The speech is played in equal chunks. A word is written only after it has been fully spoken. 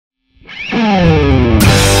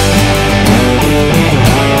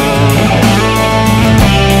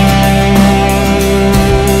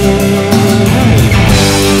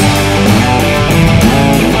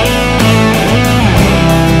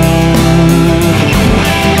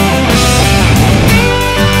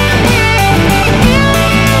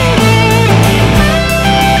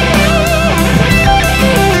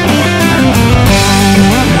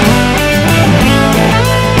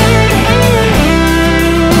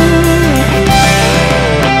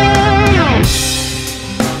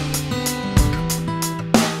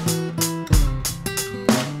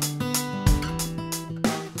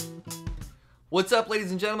up,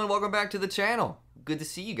 ladies and gentlemen? Welcome back to the channel. Good to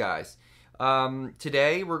see you guys.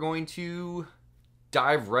 Today we're going to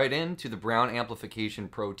dive right into the Browne Amplification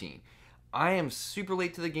Protein. I am super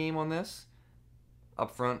late to the game on this.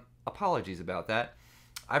 Up front, apologies about that.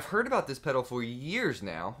 I've heard about this pedal for years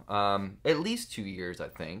now, at least 2 years, I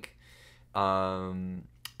think. And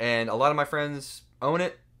a lot of my friends own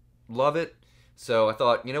it, love it. So I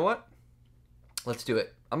thought, you know what? Let's do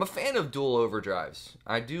it. I'm a fan of dual overdrives.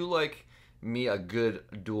 I do like me a good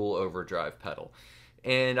dual overdrive pedal.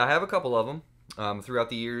 And I have a couple of them throughout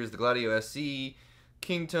the years. The Gladio SC,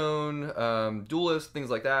 Kingtone, Duelist, things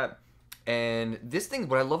like that. And this thing,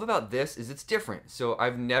 what I love about this is it's different. So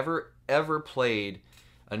I've never ever played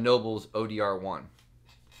a Nobels ODR1.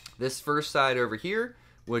 This first side over here,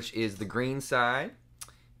 which is the green side,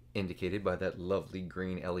 indicated by that lovely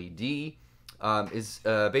green LED, is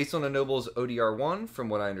based on a Nobels ODR1 from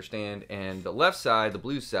what I understand, and the left side, the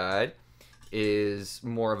blue side, is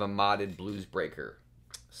more of a modded blues breaker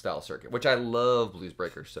style circuit, which I love blues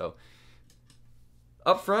breakers. So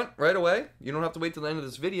up front, right away, you don't have to wait till the end of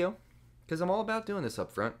this video, because I'm all about doing this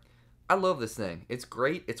up front. I love this thing. It's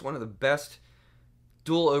great. It's one of the best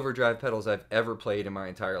dual overdrive pedals I've ever played in my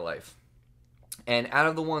entire life. And out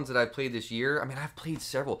of the ones that I've played this year, I mean, I've played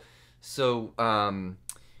several. So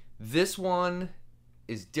this one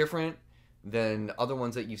is different than other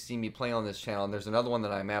ones that you've seen me play on this channel. And there's another one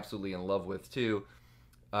that I'm absolutely in love with too.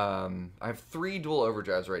 I have 3 dual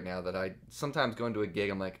overdrives right now that I sometimes go into a gig,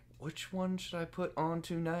 I'm like, which one should I put on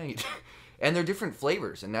tonight? And they're different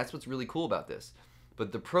flavors, and that's what's really cool about this.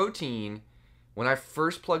 But the Protein, when I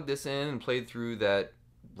first plugged this in and played through that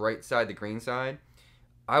right side, the green side,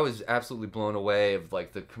 I was absolutely blown away of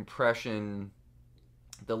like the compression,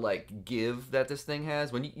 the like give that this thing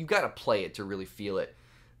has. When you got to play it to really feel it.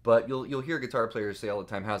 But you'll hear guitar players say all the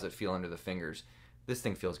time, how's it feel under the fingers? This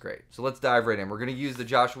thing feels great. So let's dive right in. We're going to use the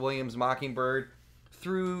Josh Williams Mockingbird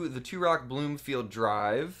through the Two Rock Bloomfield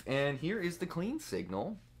drive, and here is the clean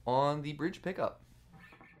signal on the bridge pickup.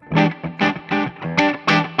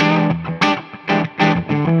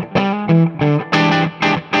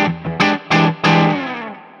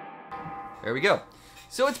 There we go.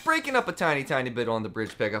 So it's breaking up a tiny bit on the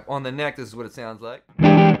bridge pickup. On the neck, this is what it sounds like.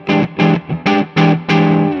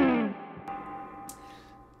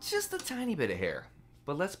 Just a tiny bit of hair.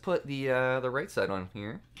 But let's put the right side on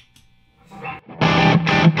here.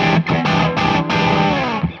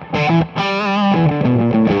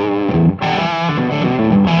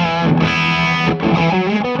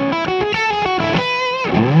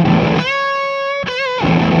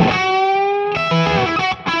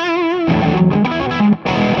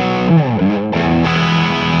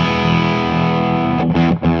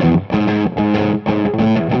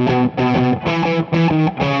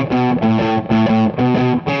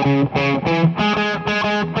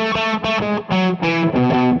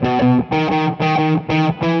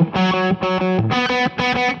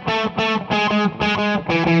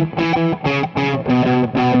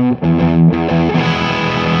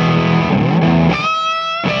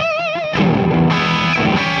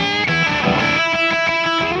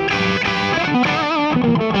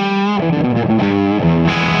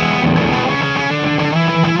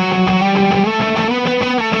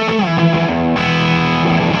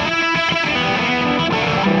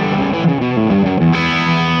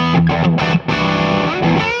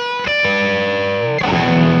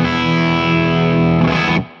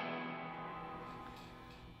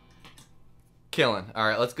 Killing. All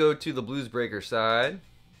right, let's go to the blues breaker side.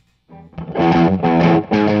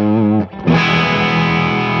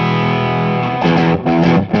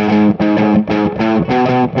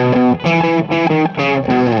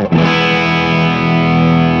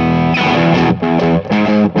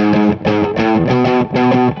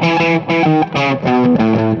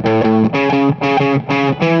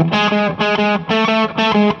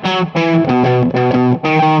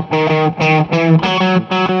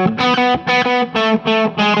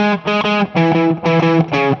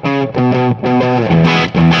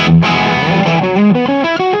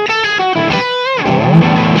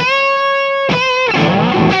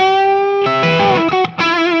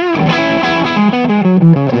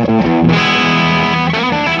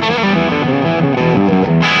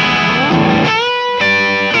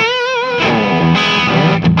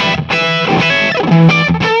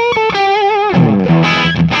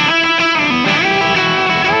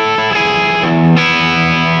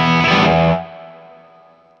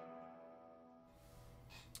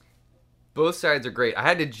 Both sides are great. I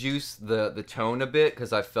had to juice the tone a bit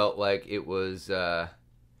because I felt like it was,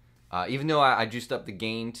 even though I juiced up the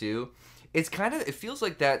gain too, it's kind of, it feels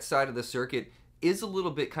like that side of the circuit is a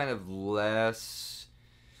little bit kind of less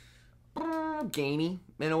gainy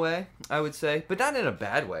in a way, I would say, but not in a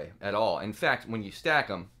bad way at all. In fact, when you stack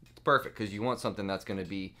them, it's perfect because you want something that's going to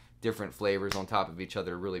be different flavors on top of each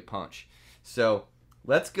other to really punch. So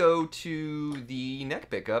let's go to the neck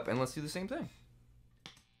pickup and let's do the same thing.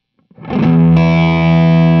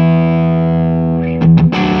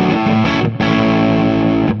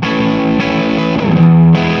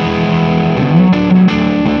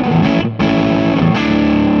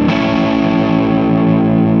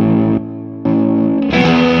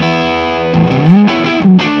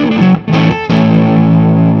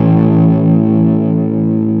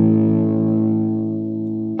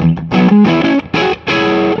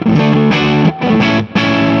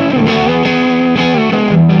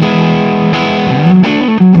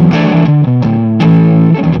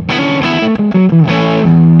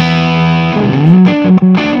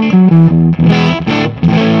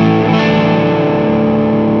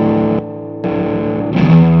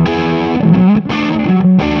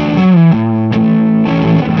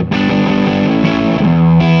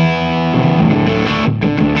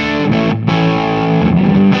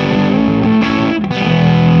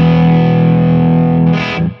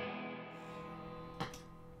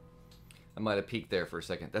 I might have peeked there for a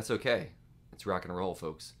second. That's okay. It's rock and roll,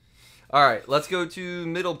 folks. All right, let's go to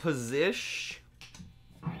middle position.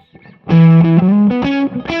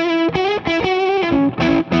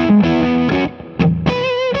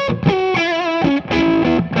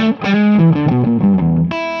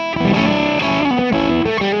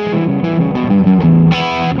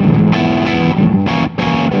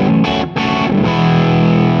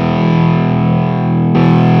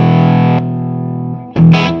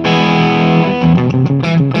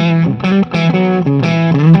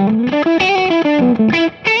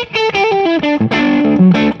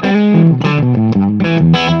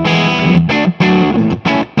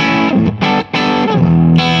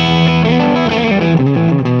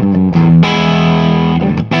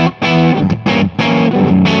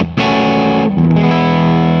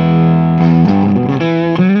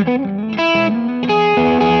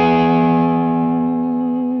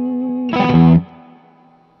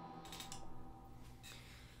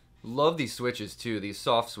 Love these switches too. These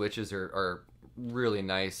soft switches are really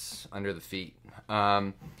nice under the feet.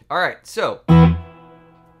 All right, so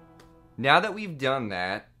now that we've done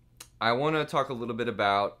that, I want to talk a little bit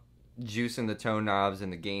about juicing the tone knobs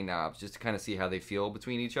and the gain knobs just to kind of see how they feel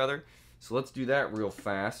between each other. So let's do that real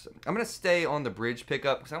fast. I'm going to stay on the bridge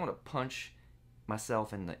pickup because I want to punch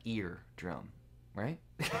myself in the ear drum, right?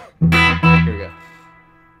 Here we go.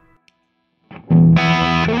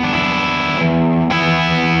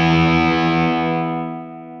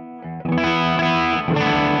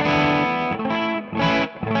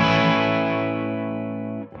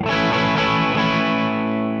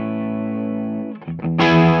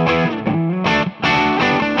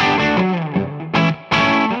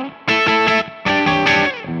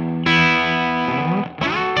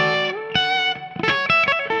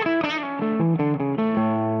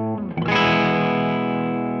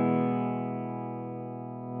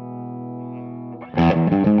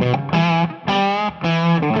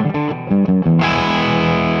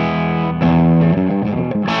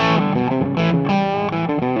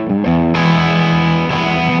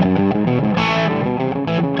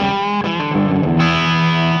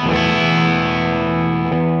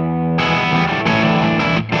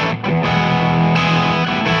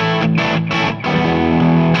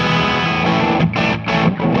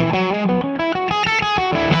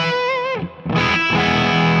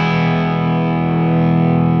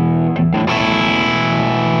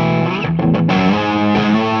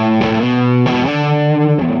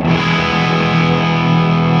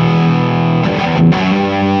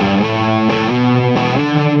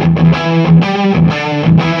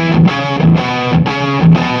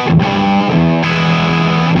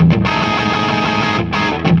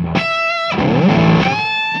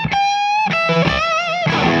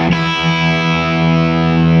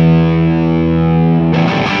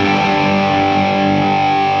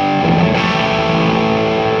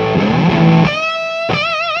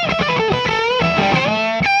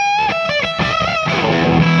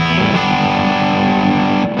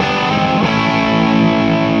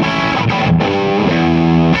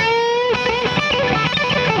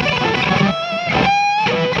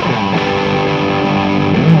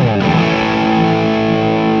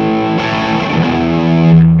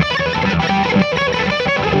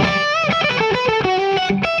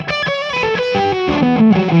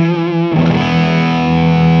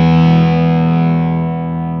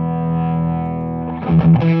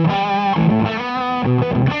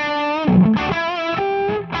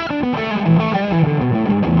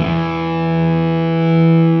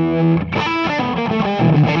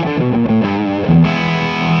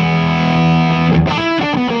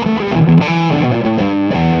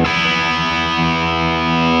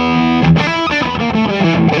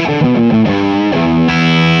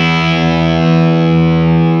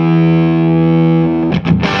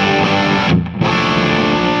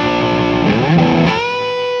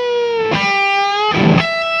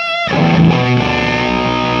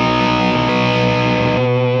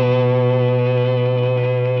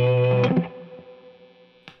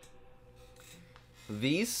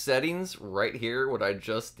 these settings right here, what I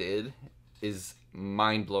just did, is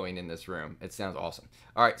mind-blowing in this room. It sounds awesome.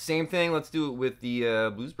 All right, same thing. Let's do it with the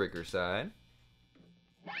Bluesbreaker side.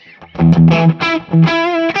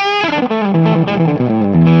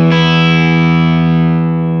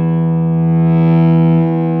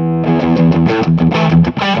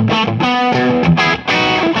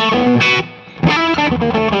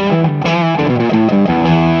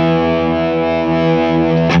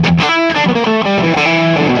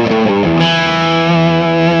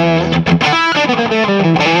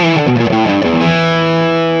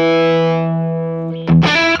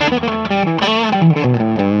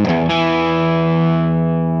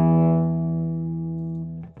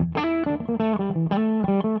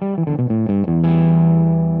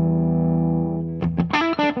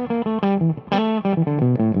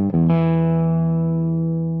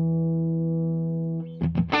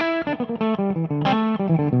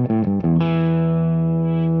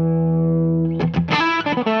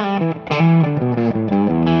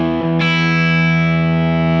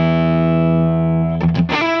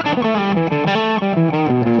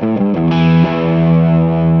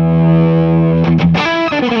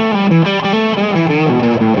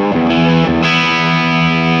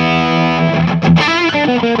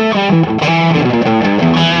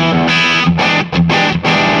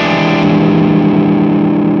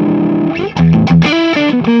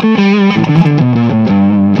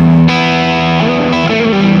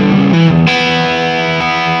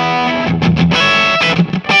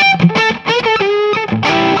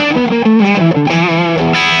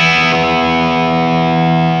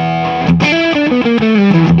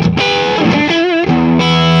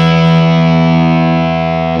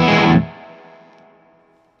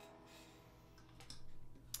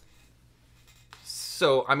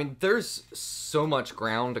 So, I mean, there's so much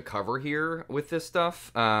ground to cover here with this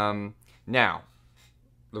stuff. Now,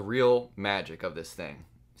 the real magic of this thing,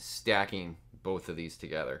 stacking both of these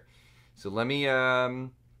together. So let me do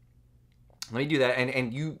that.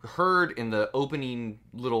 And you heard in the opening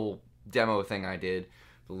little demo thing I did,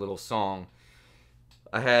 the little song,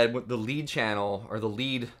 I had the lead channel, or the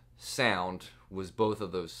lead sound, was both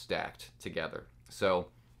of those stacked together. So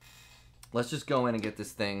let's just go in and get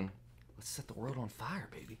this thing. Let's set the world on fire,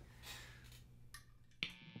 baby.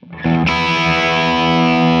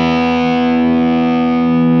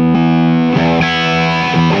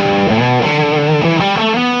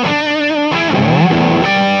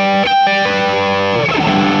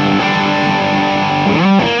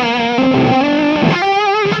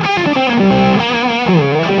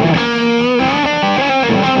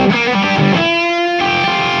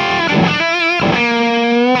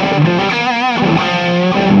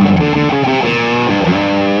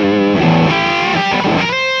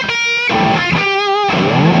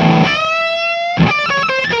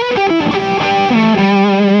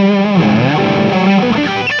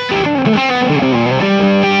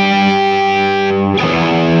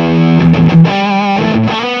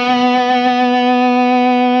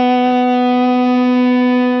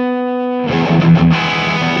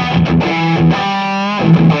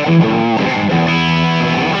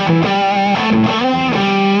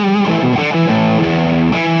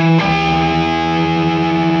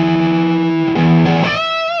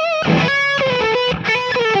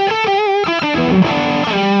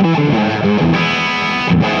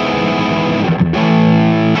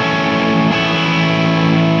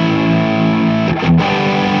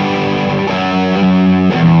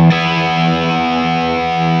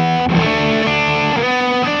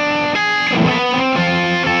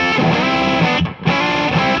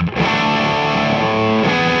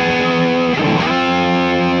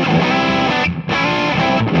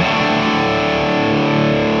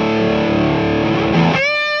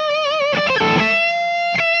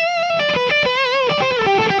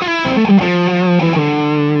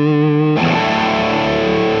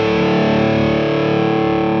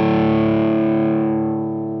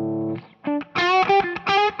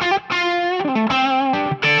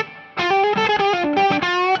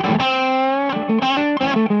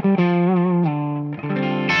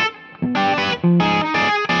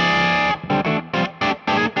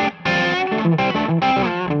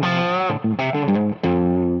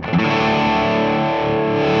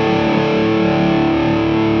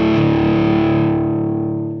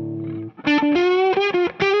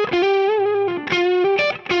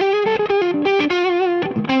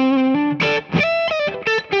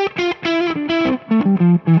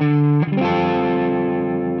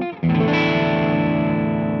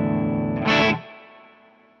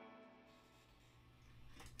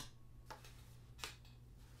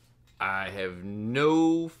 I have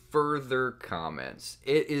no further comments.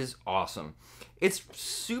 It is awesome. It's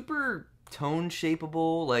super tone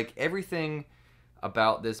shapeable. Like, everything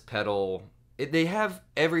about this pedal, they have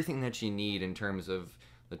everything that you need in terms of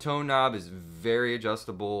the tone knob is very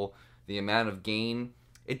adjustable. The amount of gain,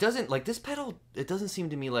 it doesn't, like this pedal, it doesn't seem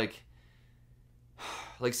to me like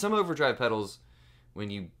some overdrive pedals, when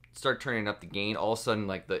you start turning up the gain, all of a sudden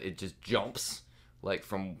like it just jumps like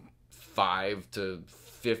from 5 to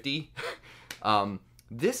 50.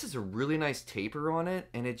 This is a really nice taper on it,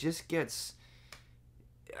 and it just gets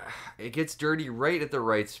dirty right at the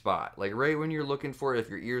right spot, like right when you're looking for it, if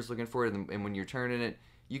your ear's looking for it, and when you're turning it,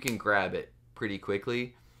 you can grab it pretty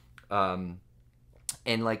quickly. And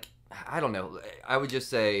like, I don't know, I would just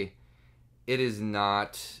say it is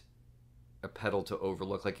not a pedal to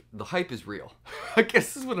overlook. Like, the hype is real. I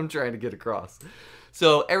guess is what I'm trying to get across.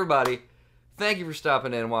 So everybody, thank you for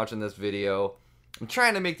stopping in and watching this video. I'm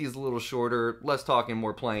trying to make these a little shorter, less talking,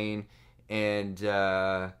 more playing, and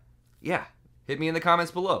yeah, hit me in the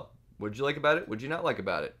comments below. What did you like about it? What did you not like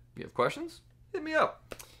about it? If you have questions, hit me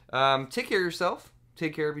up. Take care of yourself.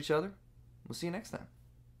 Take care of each other. We'll see you next time.